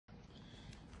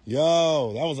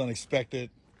Yo, that was unexpected.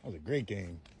 That was a great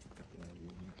game.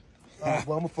 Well, I'm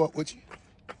gonna fuck with you.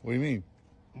 What do you mean?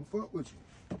 I'm gonna fuck with you.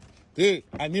 Dude,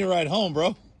 I need a ride home,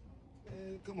 bro.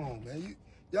 Man, come on, man.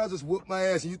 Y'all just whoop my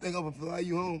ass and you think I'm gonna fly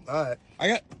you home? All right. I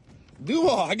got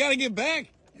duval. I gotta get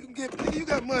back. You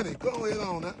got money. Go ahead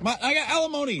on now. I got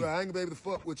alimony. Bro, I ain't gonna be able to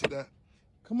fuck with you now.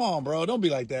 Come on, bro. Don't be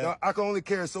like that. I can only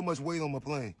carry so much weight on my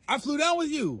plane. I flew down with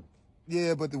you.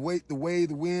 Yeah, but the way the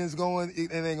wind's going,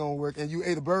 it ain't gonna work. And you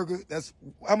ate a burger. That's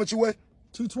how much you weigh?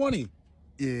 220.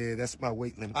 Yeah, that's my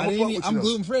weight limit. I'm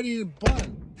gluten free to eat a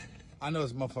bun. I know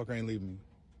this motherfucker ain't leaving me.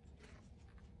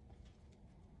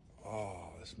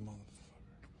 Oh, this motherfucker.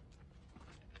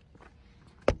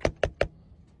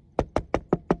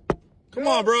 Come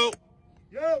on, bro.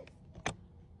 Yo.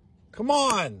 Come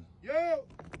on. Yo.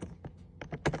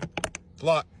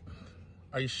 Block.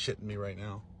 Are you shitting me right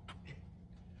now?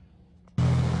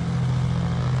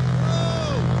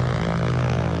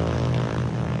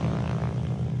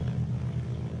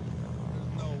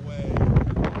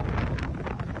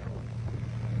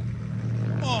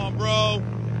 Bro,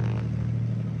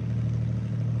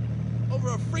 over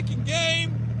a freaking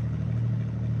game.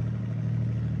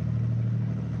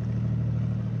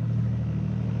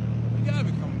 You gotta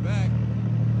be coming back.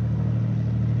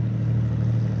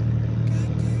 God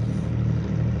damn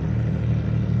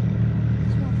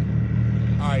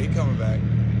it. All right, he coming back.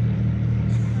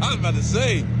 I was about to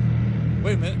say,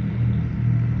 wait a minute.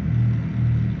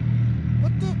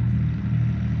 What the?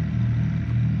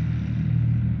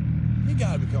 He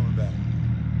gotta be coming back.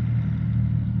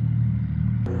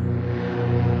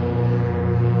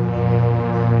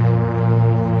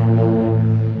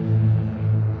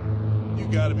 You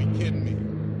gotta be kidding me.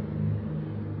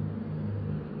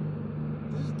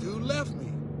 This dude left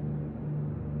me.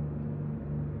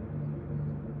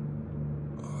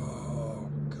 Oh,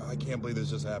 God, I can't believe this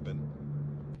just happened.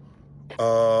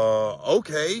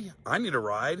 Okay, I need a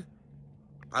ride.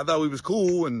 I thought we was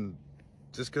cool, and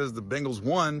just because the Bengals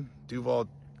won, Duval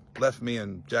left me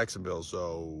in Jacksonville,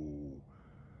 so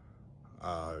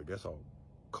I guess I'll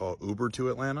call Uber to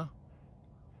Atlanta.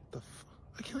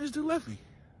 I can't just do left me.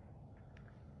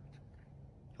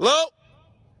 Hello?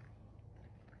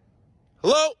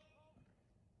 Hello?